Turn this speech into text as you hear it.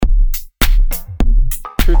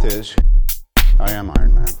truth is, I am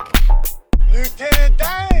Iron Man. Lieutenant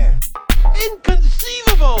Dan!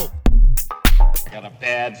 Inconceivable! Got a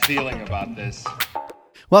bad feeling about this.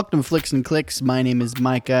 Welcome to Flicks and Clicks. My name is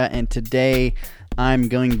Micah, and today I'm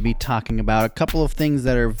going to be talking about a couple of things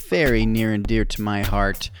that are very near and dear to my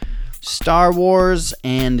heart. Star Wars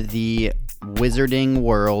and the wizarding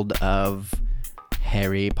world of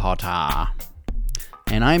Harry Potter.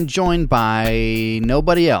 And I'm joined by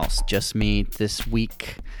nobody else, just me this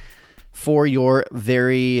week for your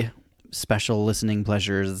very special listening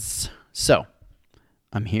pleasures. So,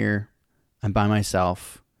 I'm here. I'm by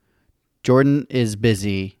myself. Jordan is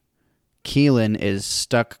busy. Keelan is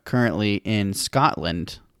stuck currently in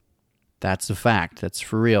Scotland. That's a fact. That's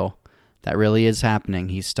for real. That really is happening.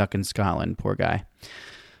 He's stuck in Scotland. Poor guy.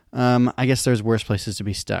 I guess there's worse places to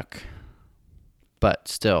be stuck. But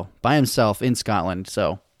still, by himself in Scotland.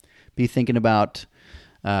 So, be thinking about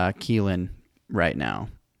Keelan right now.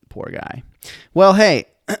 Poor guy. Well, hey,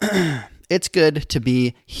 it's good to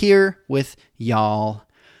be here with y'all.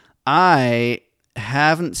 I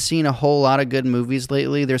haven't seen a whole lot of good movies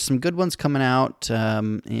lately. There's some good ones coming out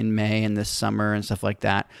in May and this summer and stuff like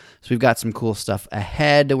that. So we've got some cool stuff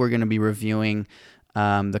ahead. We're going to be reviewing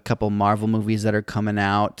the couple Marvel movies that are coming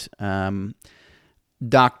out.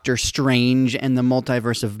 Doctor Strange and the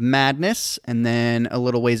Multiverse of Madness. And then a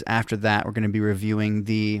little ways after that, we're going to be reviewing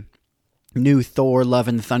the new Thor Love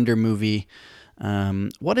and Thunder movie.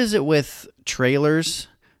 What is it with trailers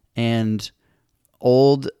and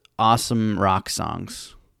old awesome rock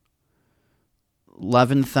songs? Love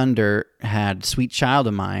and Thunder had Sweet Child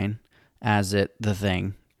of Mine as their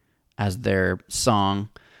song.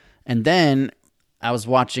 And then I was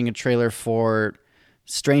watching a trailer for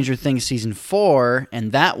Stranger Things Season 4,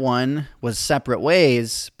 and that one was Separate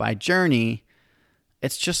Ways by Journey.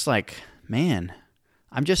 It's just like, man,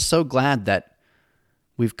 I'm just so glad that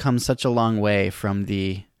we've come such a long way from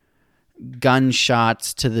the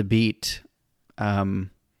gunshots to the beat,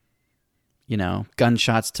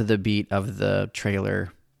 gunshots to the beat of the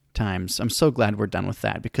trailer times. I'm so glad we're done with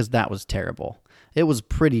that because that was terrible. It was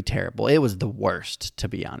pretty terrible. It was the worst, to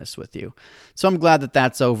be honest with you. So I'm glad that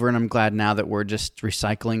that's over, and I'm glad now that we're just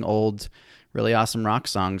recycling old, really awesome rock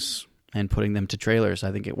songs and putting them to trailers.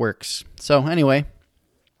 I think it works. So anyway,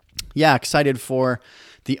 yeah, excited for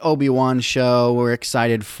the Obi-Wan show. We're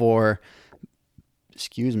excited for...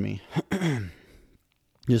 Excuse me.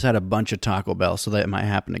 Just had a bunch of Taco Bell, so that might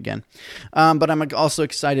happen again. But I'm also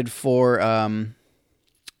excited for...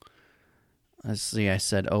 let's see, I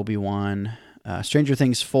said Obi-Wan... Stranger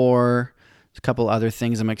Things 4, a couple other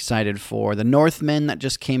things I'm excited for. The Northman that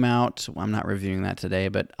just came out. Well, I'm not reviewing that today,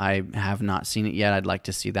 but I have not seen it yet. I'd like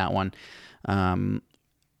to see that one.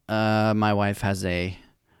 My wife has a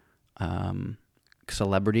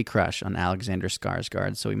celebrity crush on Alexander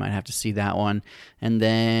Skarsgård, so we might have to see that one. And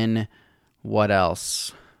then, what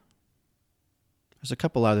else? There's a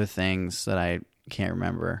couple other things that I can't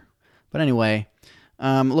remember. But anyway,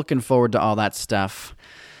 looking forward to all that stuff.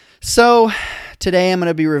 So, today I'm going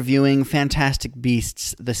to be reviewing Fantastic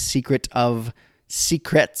Beasts, The Secrets of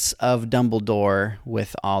Dumbledore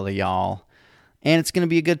with all of y'all. And it's going to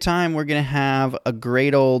be a good time. We're going to have a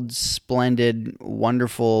great old, splendid,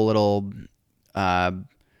 wonderful little time.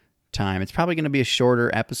 It's probably going to be a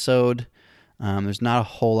shorter episode. There's not a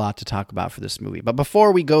whole lot to talk about for this movie. But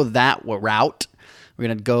before we go that route, we're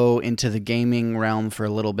going to go into the gaming realm for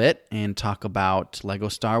a little bit and talk about Lego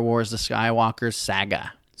Star Wars, The Skywalker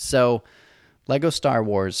Saga. So, Lego Star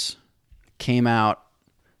Wars came out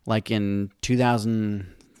like in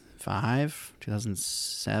 2005,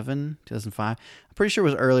 2007, 2005. I'm pretty sure it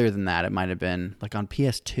was earlier than that. It might have been like on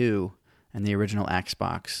PS2 and the original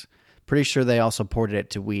Xbox. Pretty sure they also ported it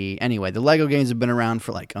to Wii. Anyway, the Lego games have been around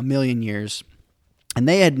for like a million years. And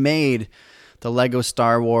they had made the Lego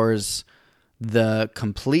Star Wars The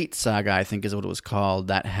Complete Saga, I think is what it was called,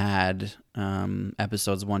 that had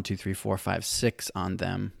episodes 1, 2, 3, 4, 5, 6 on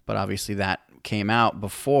them. But obviously that came out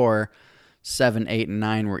before 7, 8, and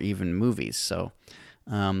 9 were even movies. So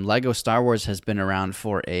Lego Star Wars has been around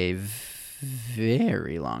for a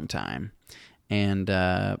very long time. And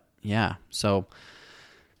so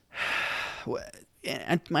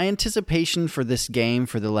my anticipation for this game,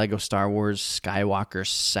 for the Lego Star Wars Skywalker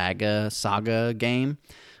Saga game,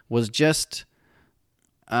 was just...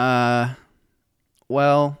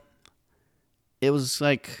 it was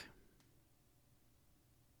like,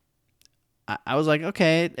 I was like,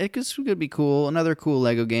 okay, it could be cool. Another cool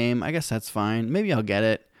Lego game. I guess that's fine. Maybe I'll get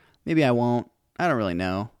it. Maybe I won't. I don't really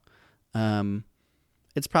know.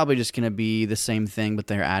 it's probably just going to be the same thing, but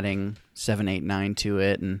they're adding 7, 8, 9 to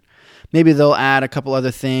it, and maybe they'll add a couple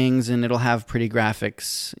other things, and it'll have pretty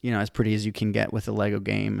graphics, as pretty as you can get with a Lego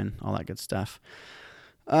game and all that good stuff.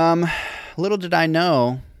 Little did I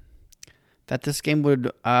know that this game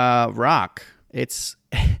would rock. It's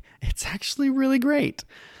actually really great.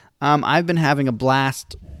 I've been having a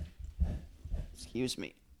blast. Excuse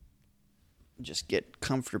me. Just get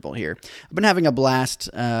comfortable here. I've been having a blast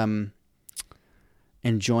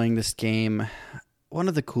enjoying this game. One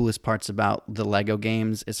of the coolest parts about the Lego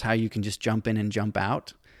games is how you can just jump in and jump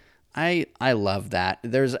out. I love that.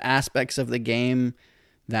 There's aspects of the game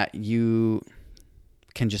that you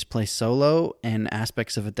can just play solo, and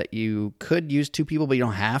aspects of it that you could use 2 people, but you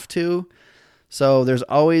don't have to. So there's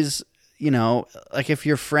always, like if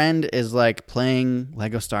your friend is like playing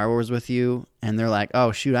Lego Star Wars with you and they're like,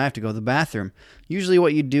 oh shoot, I have to go to the bathroom. Usually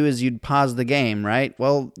what you'd do is you'd pause the game, right?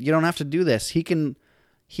 Well, you don't have to do this.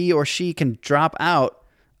 He or she can drop out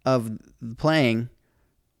of playing,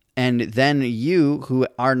 and then you, who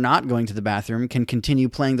are not going to the bathroom, can continue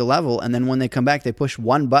playing the level, and then when they come back, they push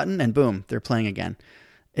one button and boom, they're playing again.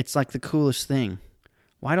 It's like the coolest thing.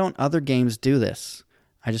 Why don't other games do this?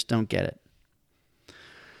 I just don't get it.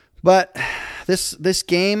 But this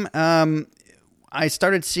game, I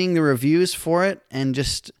started seeing the reviews for it, and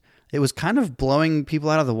it was kind of blowing people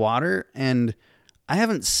out of the water, and I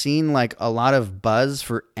haven't seen like a lot of buzz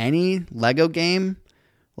for any Lego game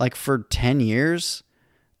like for 10 years.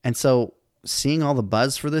 And so seeing all the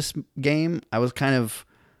buzz for this game, I was kind of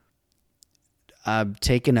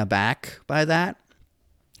taken aback by that.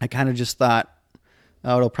 I kind of just thought,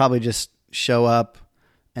 oh, it'll probably just show up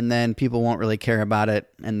and then people won't really care about it.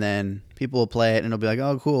 And then people will play it and it'll be like,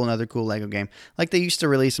 oh, cool, another cool Lego game. Like they used to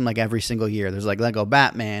release them like every single year. There's like Lego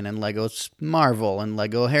Batman and Lego Marvel and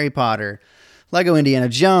Lego Harry Potter, Lego Indiana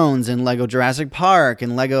Jones and Lego Jurassic Park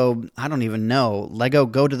and Lego, I don't even know, Lego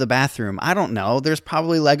Go to the Bathroom. I don't know. There's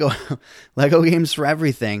probably Lego games for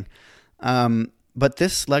everything. But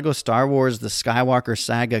this Lego Star Wars, the Skywalker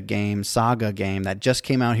saga game that just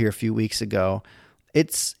came out here a few weeks ago,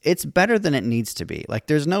 it's better than it needs to be. Like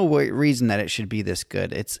there's no reason that it should be this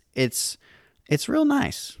good. It's real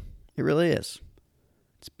nice. It really is.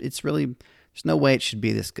 It's really, there's no way it should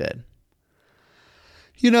be this good.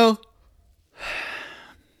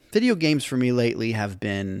 Video games for me lately have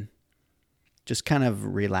been just kind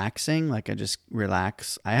of relaxing. Like I just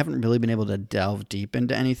relax. I haven't really been able to delve deep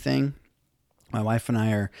into anything. My wife and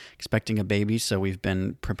I are expecting a baby, so we've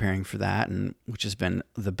been preparing for that, and which has been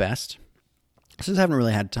the best. So I haven't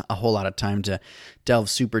really had a whole lot of time to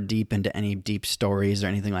delve super deep into any deep stories or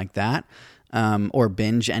anything like that, or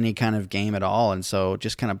binge any kind of game at all. And so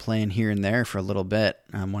just kind of playing here and there for a little bit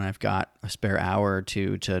when I've got a spare hour or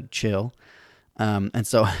two to chill. And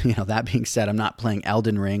so, that being said, I'm not playing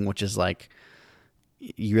Elden Ring, which is like,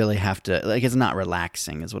 you really have to, like, it's not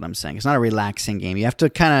relaxing is what I'm saying. It's not a relaxing game. You have to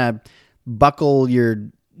kind of buckle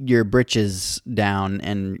your britches down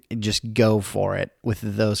and just go for it with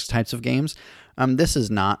those types of games. This is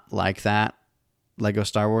not like that. Lego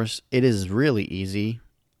Star Wars, it is really easy,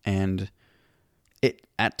 and it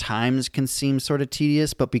at times can seem sort of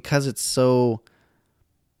tedious, but because it's so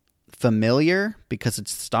familiar, because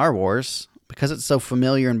it's Star Wars, because it's so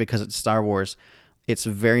familiar and because it's Star Wars, it's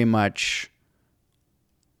very much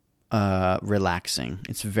relaxing.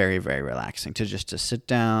 It's very, very relaxing to sit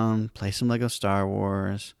down, play some Lego Star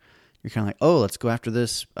Wars. You're kind of like, oh, let's go after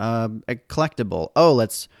this collectible. Oh,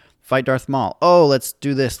 let's fight Darth Maul. Oh, let's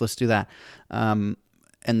do this. Let's do that. And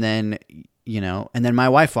then my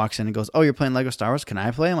wife walks in and goes, oh, you're playing Lego Star Wars? Can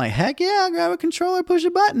I play? I'm like, heck yeah, I'll grab a controller, push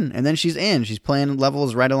a button. And then she's in. She's playing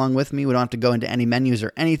levels right along with me. We don't have to go into any menus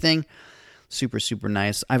or anything. Super, super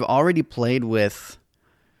nice. I've already played with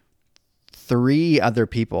 3 other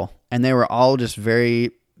people, and they were all just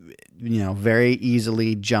very, very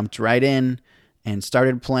easily jumped right in and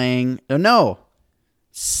started playing. Oh, no,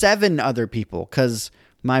 7 other people, because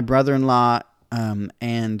my brother-in-law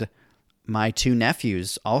and my 2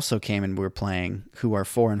 nephews also came and were playing, who are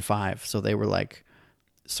 4 and 5. So they were like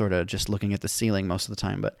sort of just looking at the ceiling most of the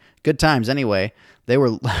time, but good times anyway. They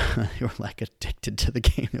were like addicted to the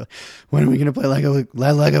game. Like, when are we going to play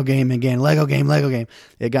Lego game again? Lego game.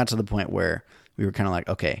 It got to the point where we were kind of like,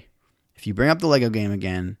 okay, if you bring up the Lego game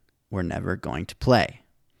again, we're never going to play.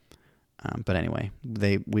 But anyway,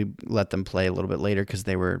 we let them play a little bit later because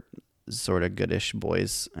they were sort of goodish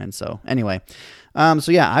boys. And so anyway,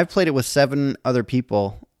 I've played it with 7 other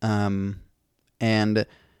people, and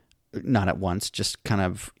not at once, just kind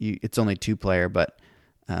of, it's only 2-player, but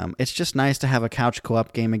It's just nice to have a couch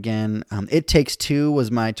co-op game again. It Takes Two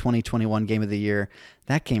was my 2021 game of the year.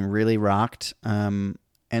 That game really rocked. And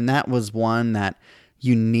that was one that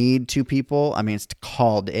you need two people. I mean, it's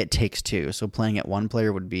called It Takes Two, so playing it one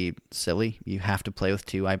player would be silly. You have to play with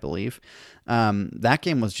two, I believe. That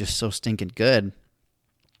game was just so stinking good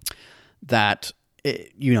that,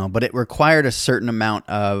 but it required a certain amount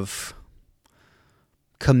of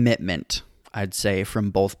commitment, I'd say,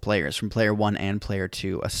 from both players, from player one and player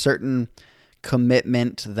two. A certain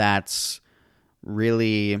commitment that's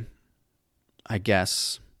really, I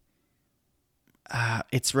guess,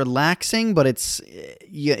 it's relaxing, but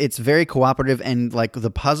it's very cooperative, and like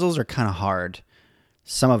the puzzles are kind of hard.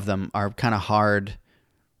 Some of them are kind of hard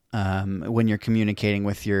when you're communicating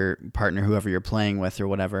with your partner, whoever you're playing with or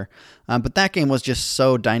whatever. But that game was just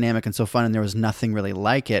so dynamic and so fun, and there was nothing really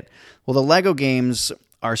like it. Well, the Lego games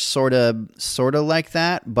are sort of like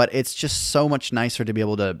that, but it's just so much nicer to be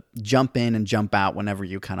able to jump in and jump out whenever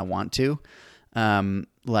you kind of want to.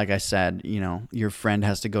 Like I said, your friend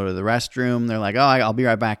has to go to the restroom. They're like, oh, I'll be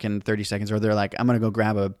right back in 30 seconds. Or they're like, I'm going to go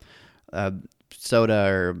grab a soda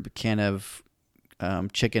or a can of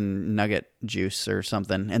chicken nugget juice or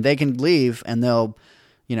something. And they can leave and they'll,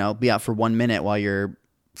 be out for 1 minute while you're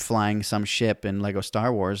flying some ship in Lego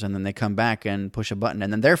Star Wars. And then they come back and push a button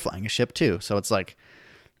and then they're flying a ship too. So it's like,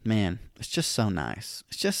 man, it's just so nice.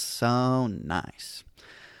 It's just so nice.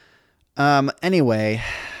 Anyway,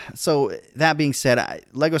 so that being said,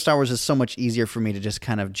 Lego Star Wars is so much easier for me to just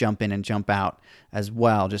kind of jump in and jump out as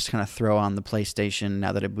well. Just kind of throw on the PlayStation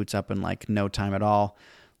now that it boots up in like no time at all.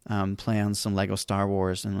 Play on some Lego Star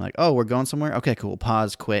Wars and like, oh, we're going somewhere? Okay, cool.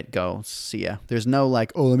 Pause, quit, go, see ya. There's no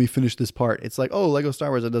like, oh, let me finish this part. It's like, oh, Lego Star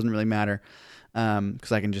Wars, it doesn't really matter.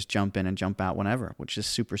 Because I can just jump in and jump out whenever, which is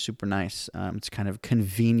super, super nice. It's kind of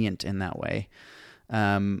convenient in that way.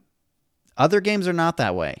 Other games are not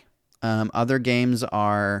that way. Other games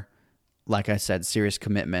are, like I said, serious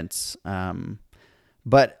commitments.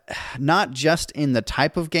 But not just in the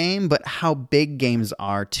type of game, but how big games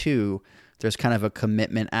are too. There's kind of a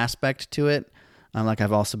commitment aspect to it. Like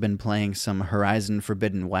I've also been playing some Horizon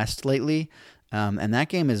Forbidden West lately. And that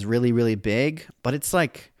game is really, really big, but it's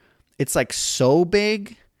like so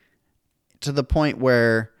big to the point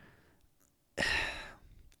where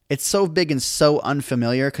it's so big and so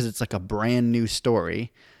unfamiliar because it's like a brand new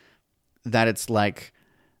story that it's like,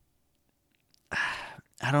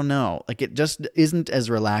 I don't know, like it just isn't as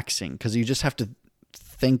relaxing because you just have to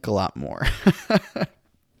think a lot more.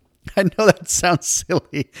 I know that sounds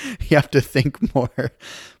silly. You have to think more,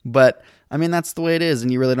 but I mean, that's the way it is.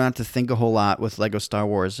 And you really don't have to think a whole lot with Lego Star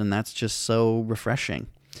Wars. And that's just so refreshing.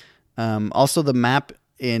 Also, the map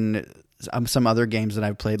in some other games that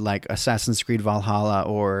I've played, like Assassin's Creed Valhalla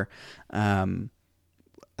or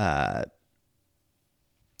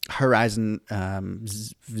Horizon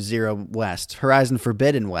Horizon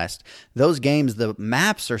Forbidden West, those games, the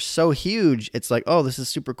maps are so huge. It's like, oh, this is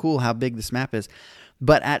super cool how big this map is.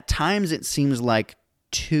 But at times it seems like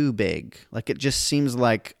too big. Like it just seems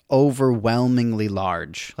like overwhelmingly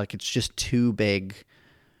large. Like it's just too big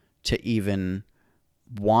to even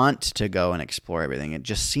want to go and explore everything. It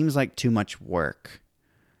just seems like too much work.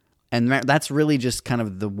 And that's really just kind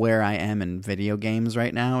of where I am in video games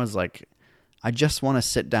right now, is like I just want to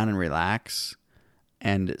sit down and relax.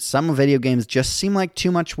 And some video games just seem like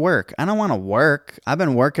too much work. I don't want to work. I've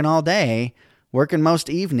been working all day, working most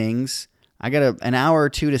evenings. I got an hour or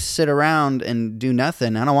two to sit around and do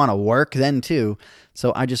nothing. I don't want to work then too.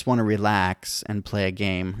 So I just want to relax and play a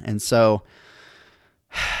game. And so,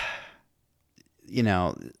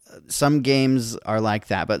 some games are like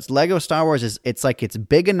that. But Lego Star Wars it's like it's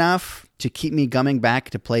big enough to keep me coming back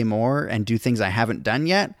to play more and do things I haven't done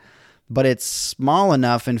yet. But it's small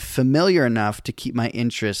enough and familiar enough to keep my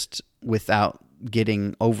interest without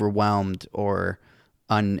getting overwhelmed or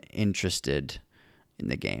uninterested in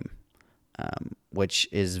the game. Which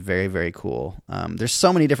is very, very cool. There's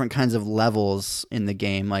so many different kinds of levels in the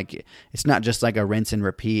game. Like, it's not just like a rinse and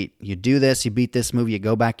repeat. You do this, you beat this move, you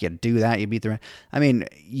go back, you do that, you beat the... I mean,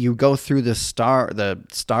 you go through the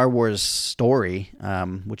Star Wars story,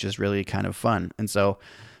 which is really kind of fun. And so,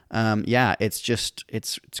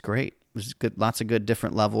 it's great. There's good, lots of good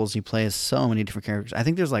different levels. You play as so many different characters. I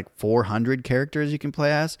think there's like 400 characters you can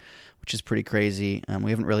play as, which is pretty crazy.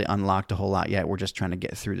 We haven't really unlocked a whole lot yet. We're just trying to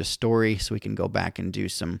get through the story so we can go back and do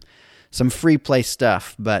some free play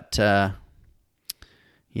stuff. But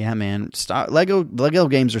yeah, man, Lego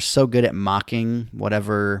games are so good at mocking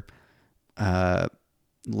whatever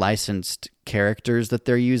licensed characters that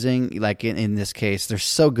they're using. Like in this case, they're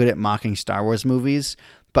so good at mocking Star Wars movies,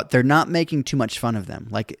 but they're not making too much fun of them.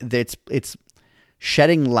 Like it's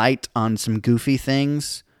shedding light on some goofy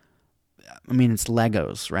things. I mean, it's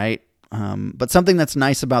Legos, right? But something that's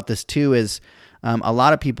nice about this too is a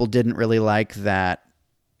lot of people didn't really like that,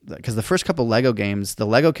 because the first couple Lego games, the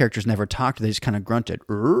Lego characters never talked. They just kind of grunted.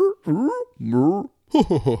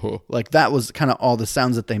 Like that was kind of all the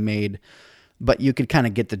sounds that they made. But you could kind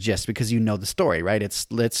of get the gist because you know the story, right? It's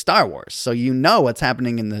Star Wars, so you know what's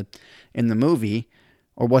happening in the movie,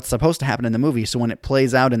 or what's supposed to happen in the movie. So when it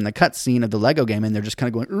plays out in the cutscene of the Lego game, and they're just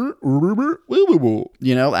kind of going,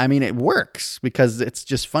 you know, I mean, it works because it's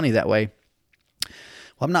just funny that way.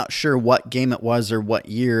 Well, I'm not sure what game it was or what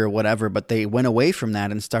year or whatever, but they went away from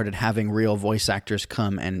that and started having real voice actors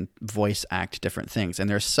come and voice act different things. And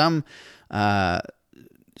there's some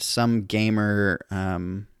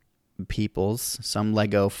gamer peoples, some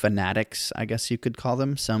Lego fanatics, I guess you could call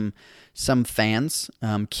them, some fans,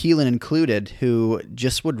 Keelan included, who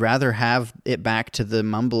just would rather have it back to the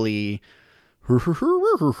mumbly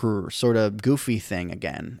sort of goofy thing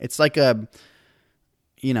again. It's like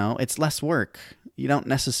it's less work. You don't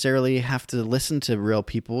necessarily have to listen to real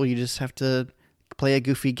people. You just have to play a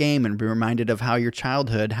goofy game and be reminded of how your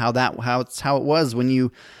childhood, how it was when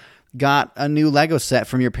you got a new Lego set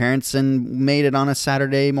from your parents and made it on a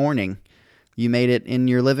Saturday morning. You made it in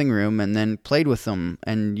your living room and then played with them,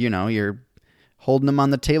 and you're holding them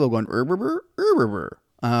on the table going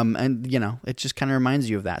and it just kind of reminds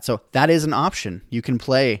you of that. So that is an option. You can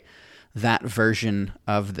play that version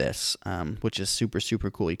of this, which is super,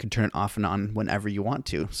 super cool. You can turn it off and on whenever you want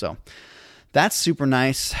to. So that's super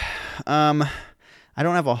nice. I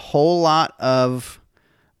don't have a whole lot of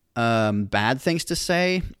bad things to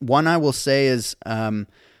say. One I will say is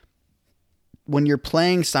when you're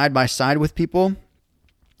playing side by side with people,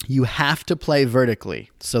 you have to play vertically.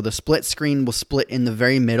 So the split screen will split in the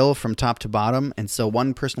very middle from top to bottom. And so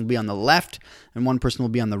one person will be on the left and one person will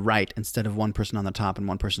be on the right instead of one person on the top and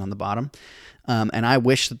one person on the bottom. And I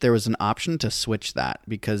wish that there was an option to switch that,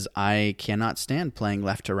 because I cannot stand playing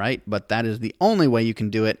left to right, but that is the only way you can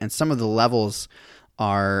do it. And some of the levels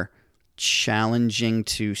are challenging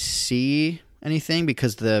to see anything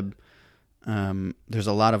because there's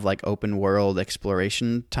a lot of like open world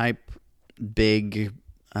exploration type big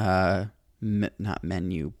set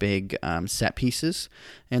pieces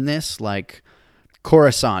in this, like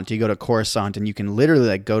Coruscant. You go to Coruscant and you can literally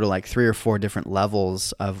like go to like 3 or 4 different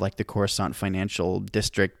levels of like the Coruscant financial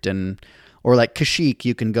district, or like Kashyyyk,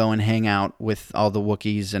 you can go and hang out with all the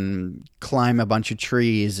Wookiees and climb a bunch of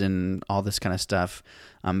trees and all this kind of stuff.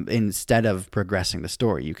 Instead of progressing the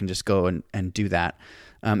story, you can just go and do that.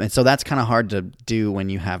 And so that's kind of hard to do when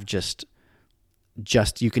you have just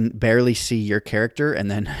you can barely see your character,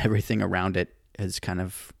 and then everything around it is kind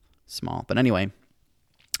of small. But anyway,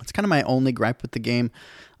 it's kind of my only gripe with the game.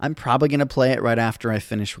 I'm probably going to play it right after I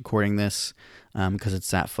finish recording this because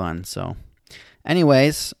it's that fun. So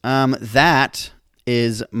anyways, that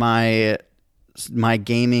is my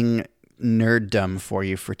gaming nerddom for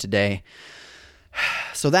you for today.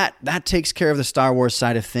 So that takes care of the Star Wars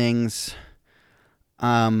side of things.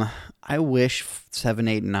 I wish 7,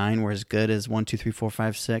 8, and 9 were as good as 1, 2, 3, 4,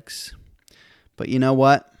 5, 6. But you know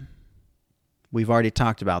what? We've already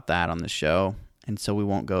talked about that on the show, and so we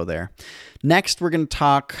won't go there. Next, we're going to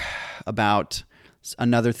talk about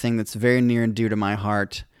another thing that's very near and dear to my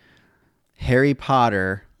heart, Harry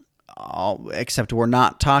Potter. Except we're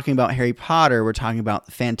not talking about Harry Potter. We're talking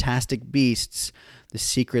about Fantastic Beasts, The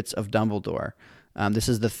Secrets of Dumbledore. This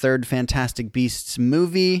is the third Fantastic Beasts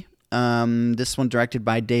movie. This one directed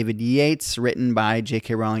by David Yates, written by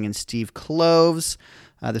J.K. Rowling and Steve Kloves.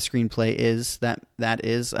 The screenplay is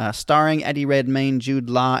starring Eddie Redmayne, Jude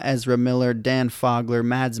Law, Ezra Miller, Dan Fogler,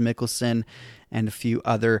 Mads Mikkelsen, and a few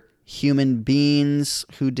other human beings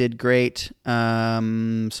who did great,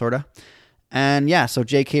 sorta. And yeah, so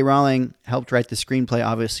J.K. Rowling helped write the screenplay.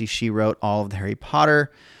 Obviously, she wrote all of the Harry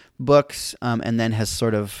Potter books, and then has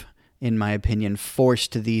sort of, in my opinion,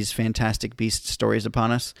 forced these Fantastic Beasts stories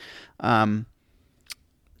upon us. I'm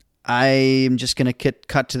just gonna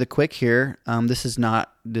cut to the quick here. This is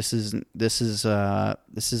not good.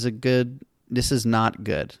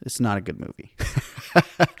 It's not a good movie.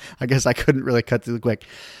 I guess I couldn't really cut to the quick.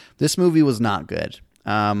 This movie was not good.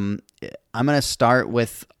 I'm gonna start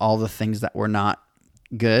with all the things that were not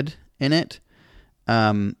good in it.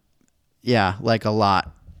 Yeah, like a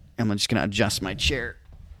lot. I'm just gonna adjust my chair.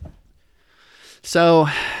 So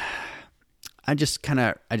I just kind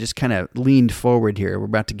of leaned forward here. We're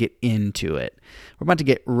about to get into it. We're about to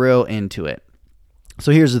get real into it.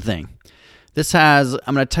 So here's the thing. I'm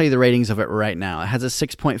going to tell you the ratings of it right now. It has a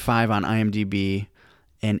 6.5 on IMDb,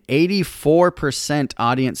 an 84%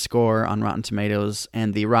 audience score on Rotten Tomatoes,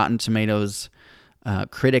 and the Rotten Tomatoes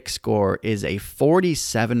critic score is a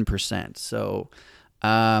 47%. So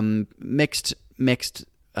mixed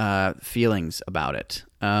feelings about it.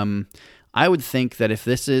 I would think that if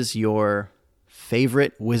this is your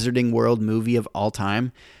favorite Wizarding World movie of all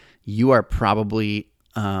time, you are probably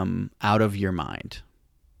out of your mind.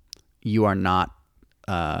 You are not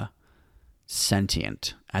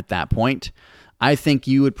sentient at that point. I think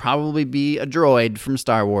you would probably be a droid from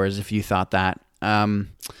Star Wars if you thought that.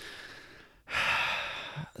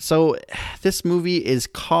 So this movie is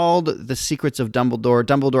called The Secrets of Dumbledore.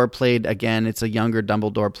 Dumbledore played, again, it's a younger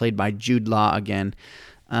Dumbledore played by Jude Law again.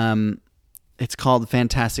 It's called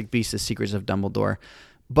Fantastic Beasts: The Secrets of Dumbledore.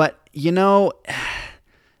 But,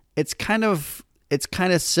 it's kind of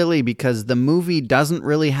silly because the movie doesn't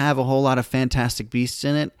really have a whole lot of Fantastic Beasts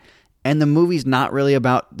in it, and the movie's not really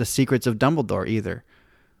about the secrets of Dumbledore either.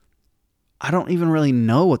 I don't even really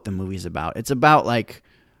know what the movie's about. It's about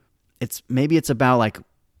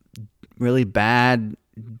really bad,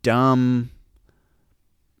 dumb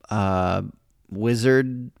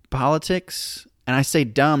wizard politics. And I say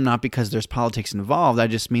dumb not because there's politics involved. I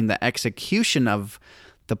just mean the execution of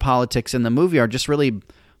the politics in the movie are just really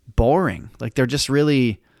boring. Like they're just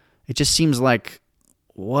really, it just seems like,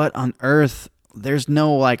 what on earth? There's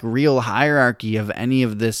no like real hierarchy of any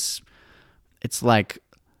of this. It's like,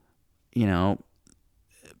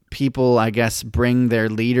 people, I guess, bring their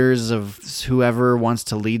leaders of whoever wants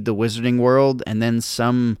to lead the Wizarding World, and then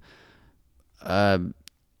some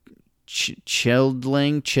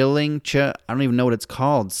chilling, I don't even know what it's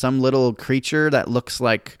called. Some little creature that looks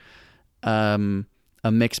like a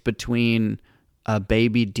mix between a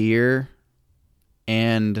baby deer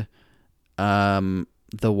and the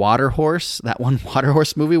Water Horse, that one Water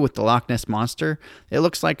Horse movie with the Loch Ness Monster. It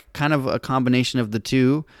looks like kind of a combination of the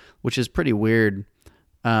two, which is pretty weird.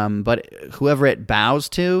 But whoever it bows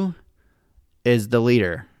to is the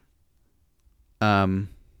leader.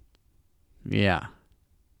 Yeah.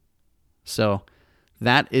 So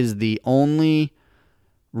that is the only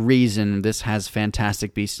reason this has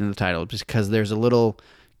Fantastic Beasts in the title, just because there's a little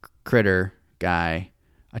critter guy,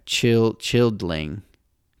 a chilling.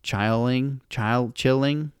 I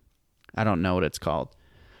don't know what it's called.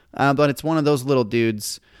 But it's one of those little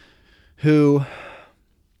dudes who's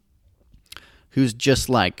just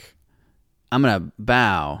like, I'm going to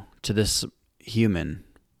bow to this human.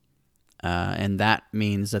 And that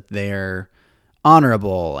means that they're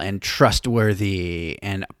honorable and trustworthy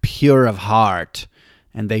and pure of heart,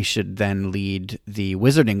 and they should then lead the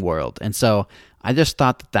Wizarding World. And so I just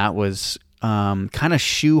thought that was kind of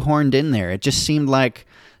shoehorned in there. It just seemed like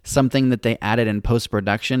something that they added in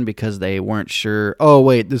post-production because they weren't sure, oh,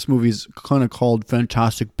 wait, this movie's kind of called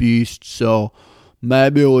Fantastic Beasts, so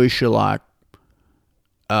maybe we should, like,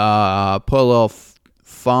 put a little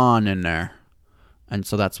fawn in there. And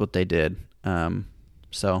so that's what they did.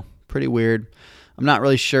 So pretty weird. I'm not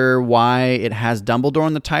really sure why it has Dumbledore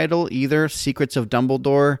in the title either. Secrets of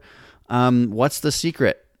Dumbledore. What's the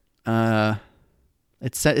secret?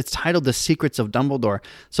 It's titled The Secrets of Dumbledore.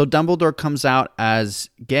 So Dumbledore comes out as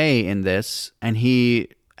gay in this, and he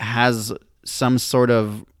has some sort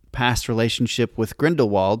of past relationship with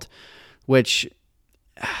Grindelwald, which,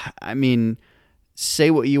 I mean,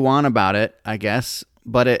 say what you want about it, I guess,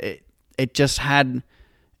 but it just had,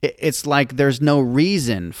 it's like there's no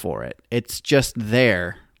reason for it. It's just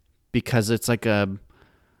there because it's like a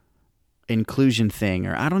inclusion thing,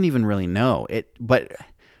 or I don't even really know it, but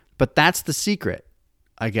that's the secret,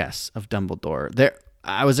 I guess, of Dumbledore.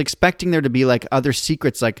 I was expecting there to be like other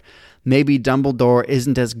secrets, like maybe Dumbledore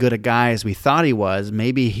isn't as good a guy as we thought he was.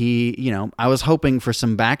 Maybe he, I was hoping for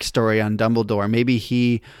some backstory on Dumbledore. Maybe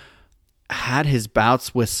he had his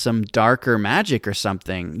bouts with some darker magic or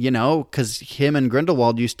something, because him and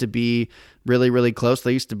Grindelwald used to be really, really close.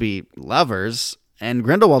 They used to be lovers, and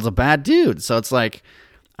Grindelwald's a bad dude. So it's like,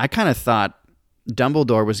 I kind of thought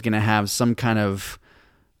Dumbledore was going to have some kind of,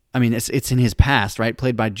 I mean, it's in his past, right?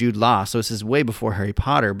 Played by Jude Law. So this is way before Harry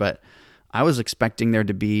Potter, but I was expecting there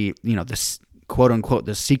to be, this quote unquote,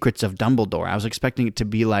 the secrets of Dumbledore. I was expecting it to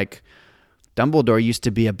be like Dumbledore used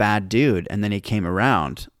to be a bad dude and then he came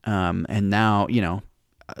around. And now,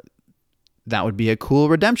 that would be a cool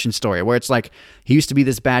redemption story where it's like he used to be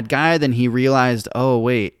this bad guy. Then he realized, oh,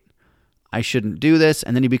 wait, I shouldn't do this.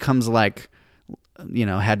 And then he becomes like,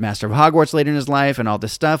 headmaster of Hogwarts later in his life and all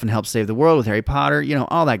this stuff and helps save the world with Harry Potter,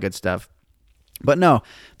 all that good stuff. But no,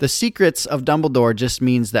 the secrets of Dumbledore just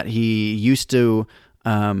means that he used to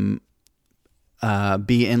be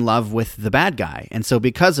in love with the bad guy. And so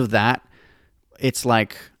because of that, it's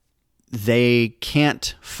like they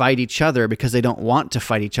can't fight each other because they don't want to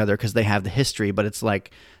fight each other because they have the history. But it's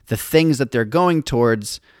like the things that they're going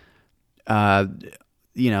towards, their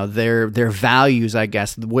values, I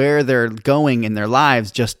guess, where they're going in their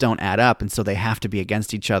lives just don't add up. And so they have to be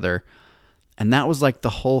against each other. And that was like the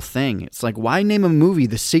whole thing. It's like, why name a movie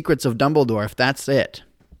The Secrets of Dumbledore if that's it?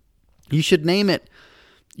 You should name it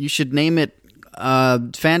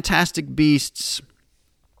Fantastic Beasts.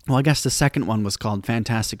 Well, I guess the second one was called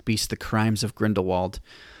Fantastic Beasts: The Crimes of Grindelwald.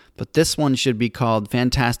 But this one should be called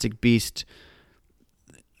Fantastic Beast.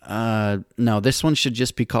 No, this one should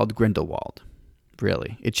just be called Grindelwald.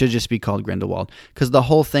 Really. It should just be called Grindelwald. Because the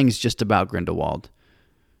whole thing's just about Grindelwald.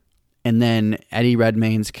 And then Eddie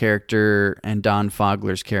Redmayne's character and Don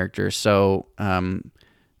Fogler's character. So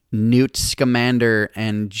Newt Scamander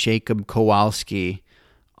and Jacob Kowalski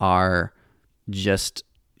are just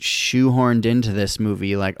shoehorned into this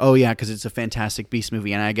movie. Like, oh yeah, because it's a Fantastic Beast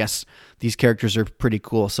movie. And I guess these characters are pretty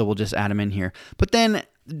cool, so we'll just add them in here. But then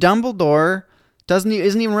Dumbledore isn't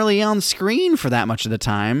even really on screen for that much of the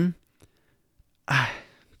time.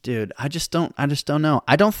 Dude, I just don't know.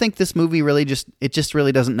 I don't think this movie really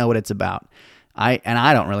really doesn't know what it's about. I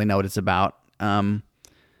don't really know what it's about. And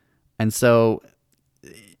so,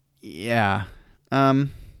 yeah. The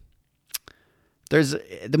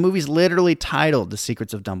movie's literally titled The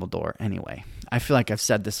Secrets of Dumbledore anyway. I feel like I've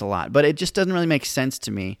said this a lot, but it just doesn't really make sense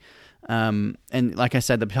to me. And like I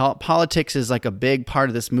said, the politics is like a big part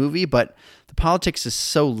of this movie, but the politics is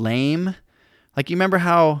so lame. Like, you remember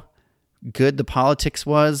how good the politics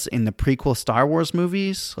was in the prequel Star Wars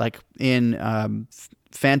movies, like in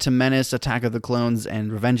Phantom Menace, Attack of the Clones,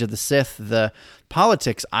 and Revenge of the Sith? The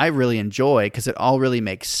politics I really enjoy because it all really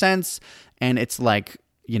makes sense, and it's like,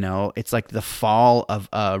 it's like the fall of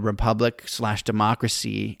a republic /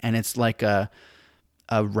 democracy, and it's like a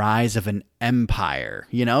rise of an empire.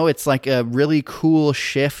 It's like a really cool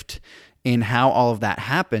shift in how all of that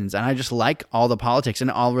happens. And I just like all the politics,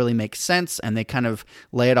 and it all really makes sense, and they kind of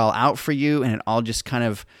lay it all out for you, and it all just kind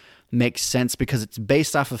of makes sense because it's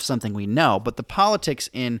based off of something we know. But the politics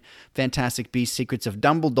in Fantastic Beasts: Secrets of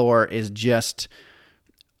Dumbledore is just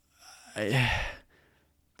the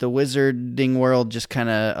wizarding world just kind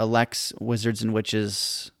of elects wizards and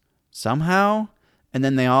witches somehow, and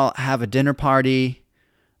then they all have a dinner party,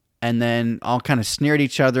 and then all kind of sneer at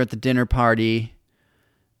each other at the dinner party.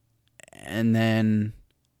 And then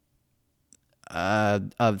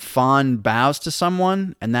a fawn bows to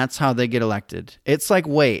someone, and that's how they get elected. It's like,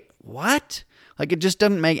 wait, what? Like, it just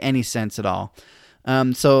doesn't make any sense at all.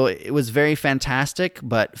 So it was very fantastic,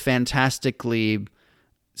 but fantastically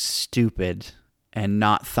stupid and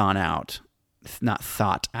not thought out.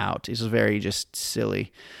 It was very just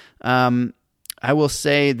silly. I will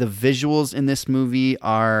say the visuals in this movie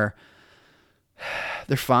they're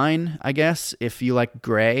fine, I guess, if you like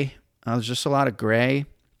gray. There's just a lot of gray.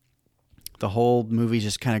 The whole movie's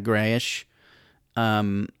just kind of grayish.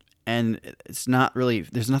 And it's not really,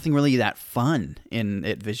 there's nothing really that fun in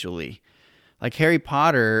it visually. Like Harry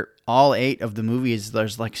Potter, all 8 of the movies,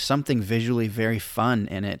 there's like something visually very fun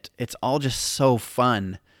in it. It's all just so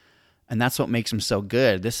fun. And that's what makes them so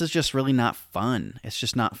good. This is just really not fun. It's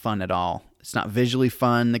just not fun at all. It's not visually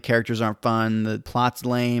fun. The characters aren't fun. The plot's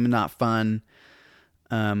lame, not fun.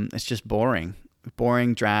 It's just boring.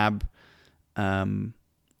 Boring, drab. And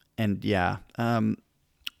yeah.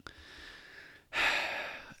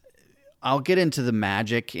 I'll get into the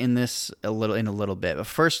magic in this a little bit. But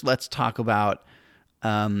first, let's talk about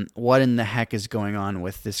what in the heck is going on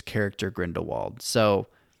with this character Grindelwald. So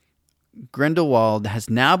Grindelwald has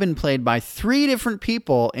now been played by 3 different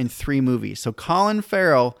people in 3 movies. So Colin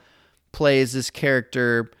Farrell plays this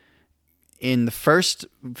character in the first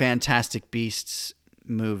Fantastic Beasts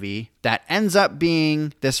movie that ends up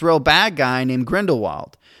being this real bad guy named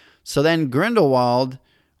Grindelwald. So then Grindelwald,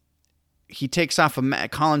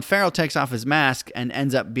 Colin Farrell takes off his mask and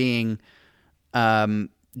ends up being Johnny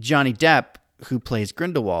Depp, who plays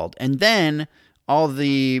Grindelwald. And then all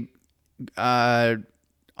the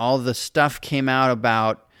stuff came out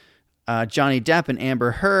about Johnny Depp and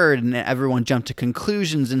Amber Heard, and everyone jumped to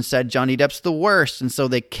conclusions and said Johnny Depp's the worst, and so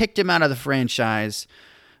they kicked him out of the franchise.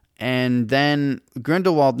 And then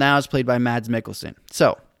Grindelwald now is played by Mads Mikkelsen.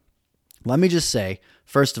 So let me just say,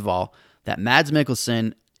 first of all, that Mads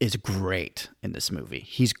Mikkelsen is great in this movie.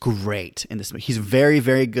 He's great in this movie. He's a very,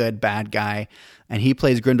 very good bad guy, and he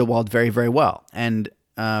plays Grindelwald very, very well. And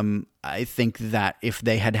I think that if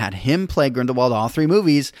they had him play Grindelwald all 3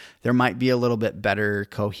 movies, there might be a little bit better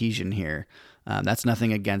cohesion here. That's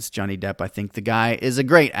nothing against Johnny Depp. I think the guy is a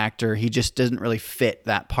great actor. He just doesn't really fit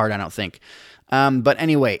that part, I don't think. But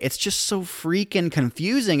anyway, it's just so freaking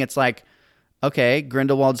confusing. It's like, okay,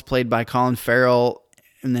 Grindelwald's played by Colin Farrell,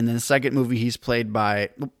 and then in the second movie he's played by,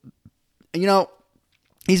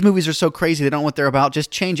 these movies are so crazy. They don't know what they're about.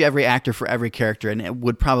 Just change every actor for every character, and it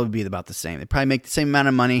would probably be about the same. They probably make the same amount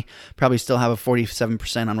of money, probably still have a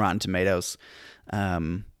 47% on Rotten Tomatoes.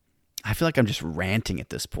 I feel like I'm just ranting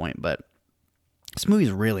at this point, but this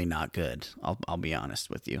movie's really not good. I'll be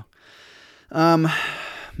honest with you.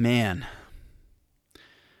 Man.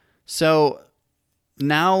 So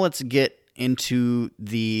now let's get into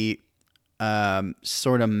the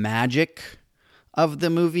sort of magic of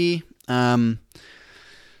the movie.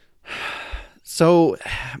 So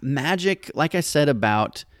magic, like I said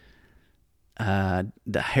about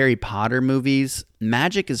the Harry Potter movies,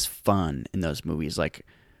 magic is fun in those movies. Like,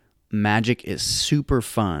 magic is super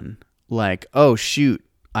fun. Like, oh shoot,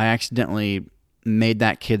 I accidentally made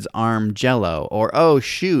that kid's arm jello. Or, oh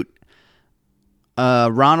shoot,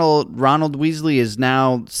 Ronald Weasley is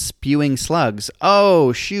now spewing slugs.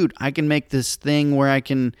 Oh shoot, I can make this thing where I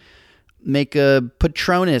can make a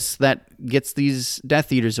Patronus that gets these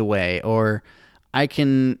Death Eaters away. Or I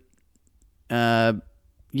can,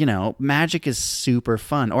 magic is super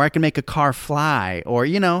fun. Or I can make a car fly. Or,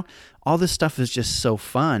 all this stuff is just so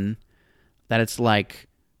fun that it's like,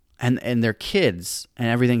 and they're kids, and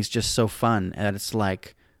everything's just so fun. And it's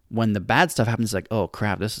like, when the bad stuff happens, it's like, oh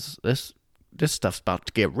crap, this stuff's about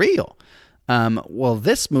to get real. Well,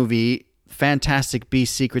 this movie, Fantastic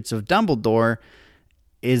Beasts: Secrets of Dumbledore,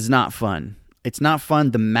 is not fun. It's not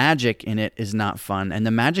fun. The magic in it is not fun, and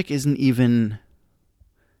the magic isn't even.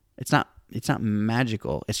 It's not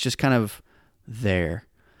magical. It's just kind of there.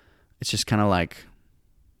 It's just kind of like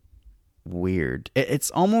weird.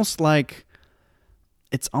 It's almost like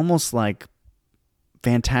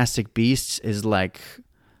Fantastic Beasts is like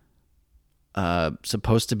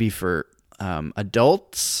supposed to be for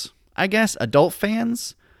adults, I guess, adult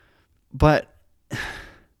fans, but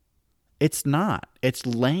it's not. It's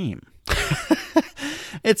lame.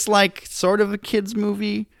 It's like sort of a kids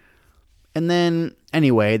movie. And then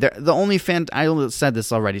anyway, the only I said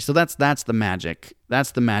this already. So that's the magic.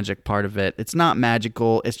 That's the magic part of it. It's not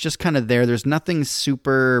magical. It's just kind of there. There's nothing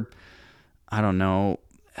super, I don't know.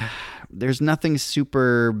 There's nothing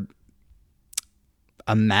super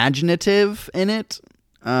imaginative in it.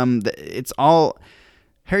 It's all,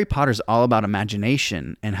 Harry Potter's all about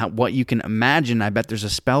imagination and what you can imagine. I bet there's a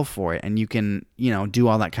spell for it, and you can, do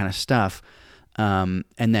all that kind of stuff. And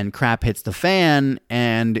then crap hits the fan,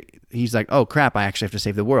 and he's like, oh crap, I actually have to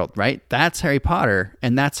save the world, right? That's Harry Potter,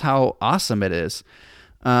 and that's how awesome it is.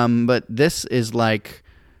 But this is like,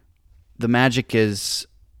 the magic is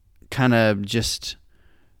kind of just,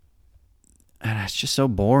 it's just so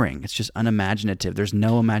boring. It's just unimaginative. There's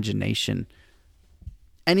no imagination.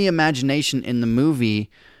 Any imagination in the movie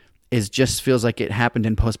just feels like it happened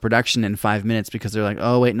in post-production in 5 minutes, because they're like,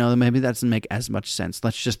 oh wait, no, maybe that doesn't make as much sense.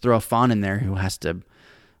 Let's just throw a fawn in there who has to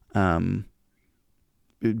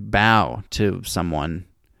bow to someone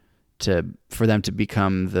for them to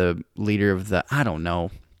become the leader of the, I don't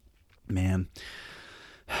know, man.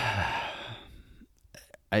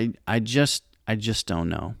 I just don't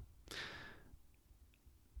know.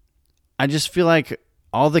 I just feel like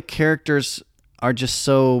all the characters are just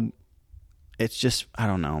so, it's just, I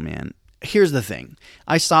don't know, man. Here's the thing.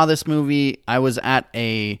 I saw this movie. I was at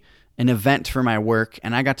an event for my work,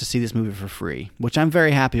 and I got to see this movie for free, which I'm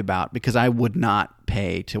very happy about, because I would not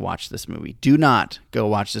pay to watch this movie. Do not go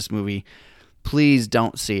watch this movie. Please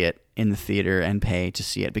don't see it in the theater and pay to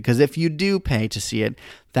see it, because if you do pay to see it,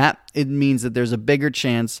 it means that there's a bigger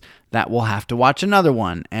chance that we'll have to watch another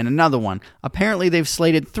one and another one. Apparently, they've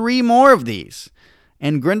slated 3 more of these,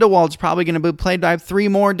 and Grindelwald's probably going to be played by 3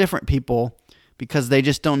 more different people, because they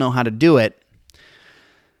just don't know how to do it.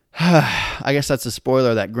 I guess that's a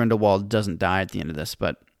spoiler that Grindelwald doesn't die at the end of this,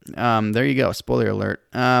 but there you go. Spoiler alert.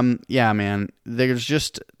 Yeah, man. There's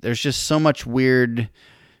just so much weird,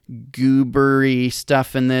 goobery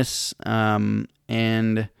stuff in this,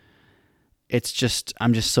 and it's just,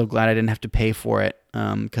 I'm just so glad I didn't have to pay for it,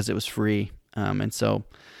 because it was free. And so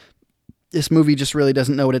this movie just really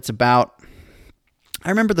doesn't know what it's about. I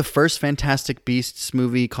remember the first Fantastic Beasts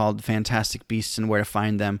movie, called Fantastic Beasts and Where to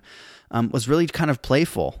Find Them, was really kind of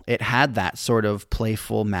playful. It had that sort of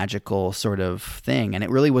playful, magical sort of thing, and it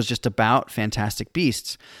really was just about Fantastic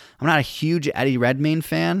Beasts. I'm not a huge Eddie Redmayne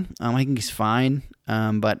fan. I think he's fine,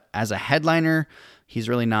 but as a headliner, he's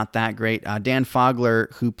really not that great. Dan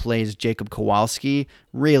Fogler, who plays Jacob Kowalski,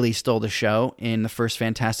 really stole the show in the first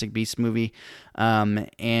Fantastic Beasts movie,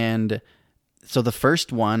 and So the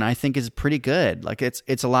first one I think is pretty good. Like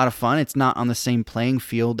it's a lot of fun. It's not on the same playing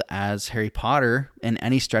field as Harry Potter in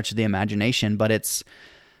any stretch of the imagination, but it's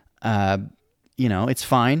it's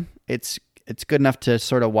fine. It's good enough to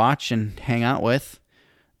sort of watch and hang out with.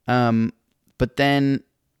 But then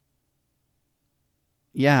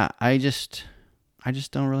I just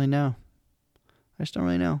don't really know. I just don't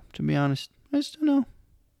really know, to be honest. I just don't know.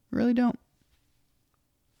 I really don't.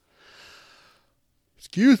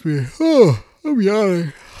 Excuse me. Oh, I'm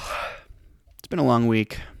yawning. It's been a long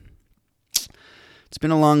week. It's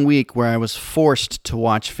been a long week where I was forced to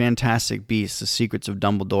watch Fantastic Beasts: The Secrets of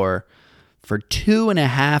Dumbledore for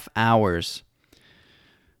 2.5 hours.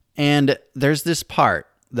 And there's this part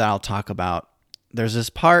that I'll talk about. There's this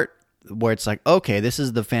part where it's like, okay, this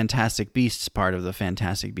is the Fantastic Beasts part of the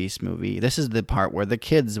Fantastic Beasts movie. This is the part where the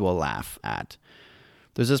kids will laugh at.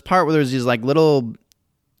 There's this part where there's these like little...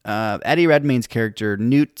 Eddie Redmayne's character,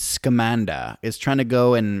 Newt Scamander, is trying to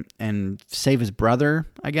go and save his brother,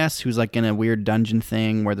 I guess, who's like in a weird dungeon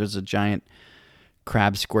thing where there's a giant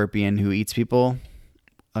crab scorpion who eats people,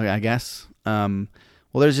 I guess. Well,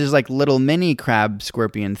 there's these like little mini crab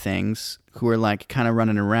scorpion things who are like kind of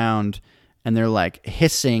running around, and they're like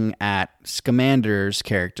hissing at Scamander's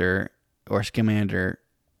character, or Scamander,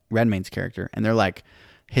 Redmayne's character, and they're like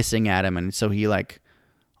hissing at him, and so he like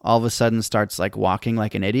all of a sudden starts like walking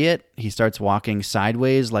like an idiot. He starts walking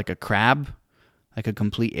sideways like a crab, like a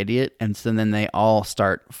complete idiot. And so then they all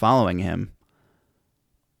start following him.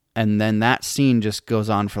 And then that scene just goes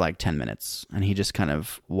on for like 10 minutes. And he just kind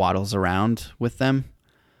of waddles around with them,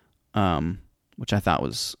 which I thought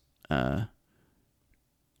was,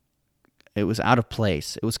 it was out of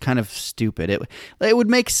place. It was kind of stupid. It would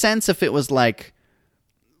make sense if it was like,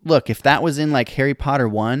 look, if that was in like Harry Potter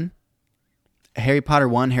 1, Harry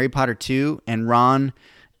Potter 2, and Ron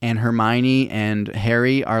and Hermione and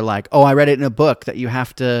Harry are like, oh, I read it in a book that you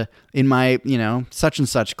have to, in my, such and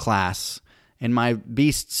such class, in my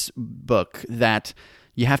Beasts book, that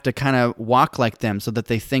you have to kind of walk like them so that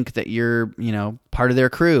they think that you're, part of their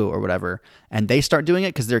crew or whatever. And they start doing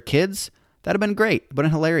it because they're kids. That'd have been great, but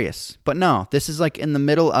hilarious. But no, this is like in the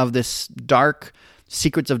middle of this dark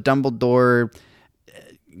Secrets of Dumbledore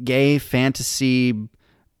gay fantasy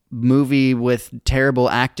movie with terrible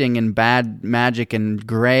acting and bad magic and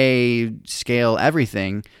gray scale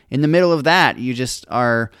everything. In the middle of that, you just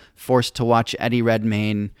are forced to watch Eddie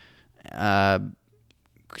Redmayne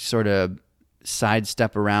sort of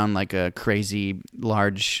sidestep around like a crazy,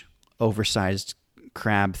 large, oversized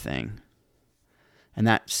crab thing. And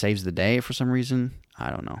that saves the day for some reason. I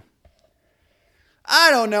don't know.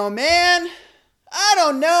 I don't know, man. I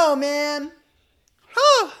don't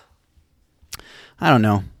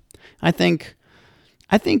know. I think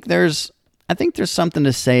there's something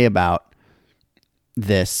to say about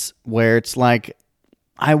this where it's like,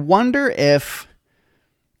 I wonder if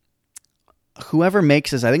whoever makes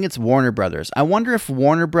this, I think it's Warner Brothers. I wonder if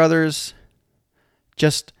Warner Brothers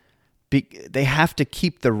they have to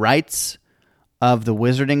keep the rights of the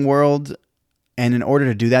Wizarding World, and in order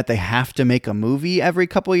to do that, they have to make a movie every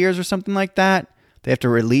couple of years or something like that. They have to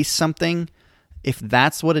release something. If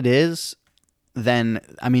that's what it is, then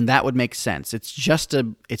I mean that would make sense. It's just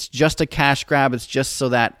a cash grab. It's just so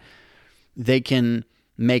that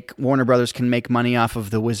Warner Brothers can make money off of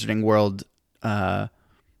the Wizarding World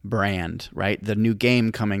brand, right? The new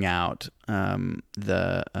game coming out,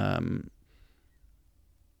 the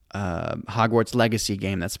Hogwarts Legacy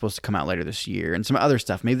game that's supposed to come out later this year, and some other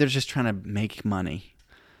stuff. Maybe they're just trying to make money.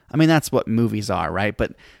 I mean, that's what movies are, right?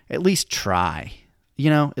 But at least try.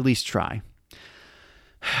 At least try.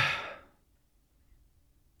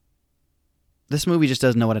 This movie just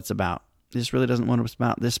doesn't know what it's about. It just really doesn't know what it's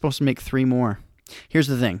about. They're supposed to make 3 more. Here's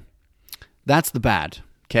the thing. That's the bad,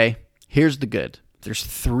 okay? Here's the good. There's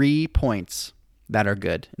 3 points that are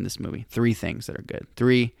good in this movie. 3 things that are good.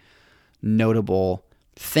 3 notable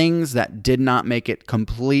things that did not make it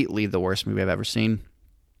completely the worst movie I've ever seen.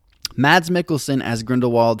 Mads Mikkelsen as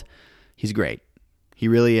Grindelwald, he's great. He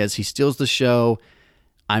really is. He steals the show.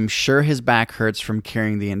 I'm sure his back hurts from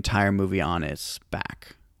carrying the entire movie on his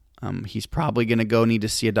back. He's probably going to go need to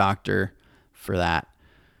see a doctor for that.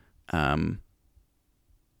 And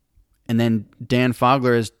then Dan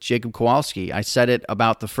Fogler is Jacob Kowalski. I said it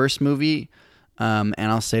about the first movie, and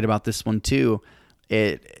I'll say it about this one too.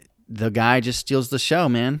 The guy just steals the show,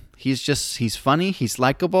 man. He's funny. He's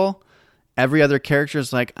likable. Every other character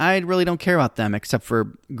is like, I really don't care about them, except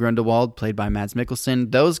for Grindelwald, played by Mads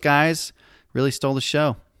Mikkelsen. Those guys really stole the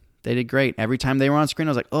show. They did great. Every time they were on screen,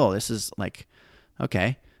 I was like, oh, this is like,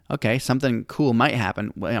 okay. okay, something cool might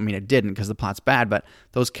happen. Well, I mean, it didn't because the plot's bad, but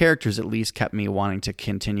those characters at least kept me wanting to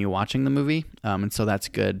continue watching the movie, and so that's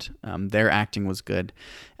good. Their acting was good.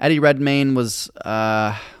 Eddie Redmayne was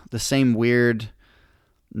the same weird,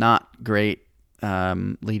 not great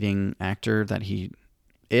leading actor that he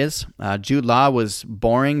is. Jude Law was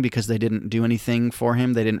boring because they didn't do anything for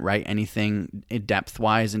him. They didn't write anything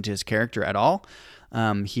depth-wise into his character at all.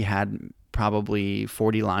 He had probably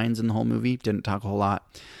 40 lines in the whole movie, didn't talk a whole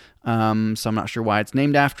lot. So I'm not sure why it's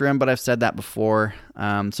named after him, but I've said that before.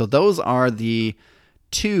 So those are the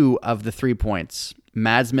 2 of the 3 points.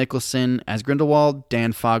 Mads Mikkelsen as Grindelwald,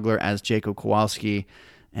 Dan Fogler as Jacob Kowalski,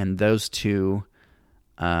 and those 2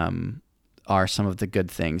 are some of the good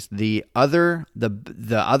things. The other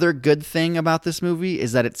good thing about this movie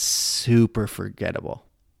is that it's super forgettable.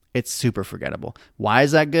 It's super forgettable. Why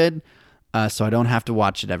is that good? So I don't have to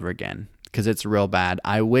watch it ever again because it's real bad.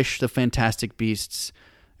 I wish the Fantastic Beasts,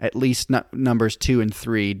 at least numbers 2 and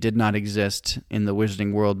 3, did not exist in the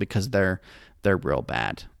Wizarding world because they're real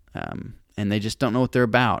bad. And they just don't know what they're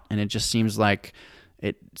about. And it just seems like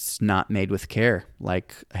it's not made with care,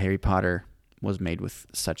 like Harry Potter was made with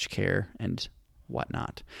such care and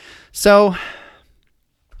whatnot. So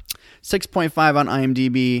 6.5 on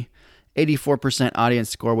IMDb, 84%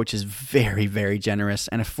 audience score, which is very, very generous,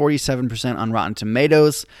 and a 47% on Rotten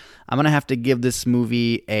Tomatoes. I'm going to have to give this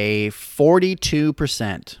movie a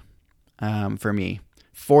 42% for me.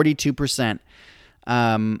 42%,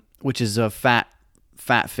 which is a fat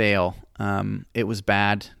fail. It was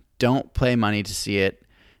bad. Don't pay money to see it.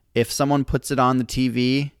 If someone puts it on the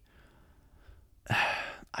TV,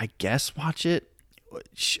 I guess watch it.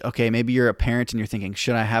 Okay, maybe you're a parent and you're thinking,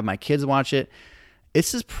 should I have my kids watch it?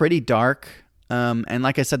 This is pretty dark. And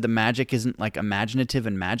like I said, the magic isn't like imaginative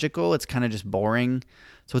and magical. It's kind of just boring.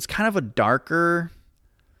 So it's kind of a darker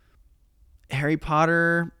Harry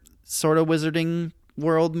Potter sort of Wizarding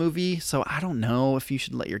World movie. So I don't know if you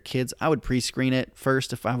should let your kids. I would pre-screen it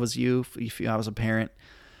first if I was you, if I was a parent.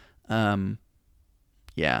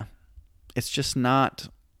 Yeah, it's just not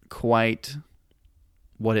quite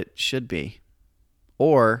what it should be,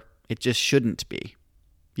 or it just shouldn't be,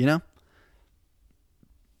 you know?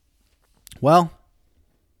 Well,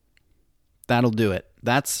 that'll do it.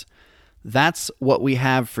 That's what we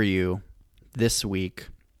have for you this week.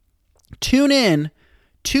 Tune in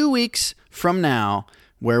 2 weeks from now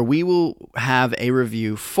where we will have a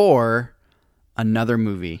review for another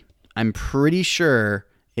movie. I'm pretty sure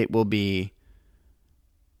it will be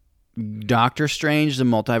Doctor Strange, The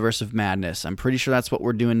Multiverse of Madness. I'm pretty sure that's what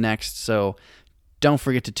we're doing next, so don't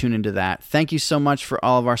forget to tune into that. Thank you so much for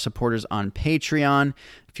all of our supporters on Patreon.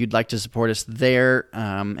 If you'd like to support us there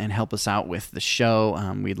and help us out with the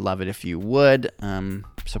show, we'd love it if you would.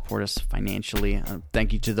 Support us financially.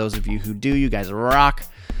 Thank you to those of you who do. You guys rock.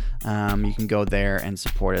 You can go there and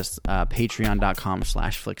support us.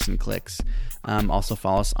 Patreon.com/flicksandclicks. Also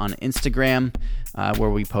follow us on Instagram,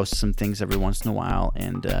 where we post some things every once in a while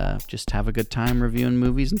and just have a good time reviewing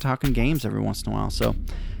movies and talking games every once in a while. So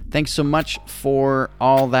thanks so much for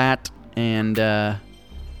all that, and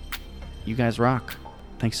you guys rock.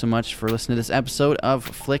 Thanks so much for listening to this episode of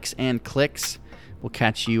Flicks and Clicks. We'll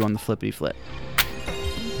catch you on the flippity flip. I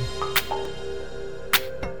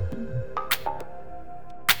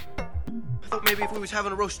thought maybe if we was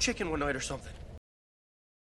having a roast chicken one night or something.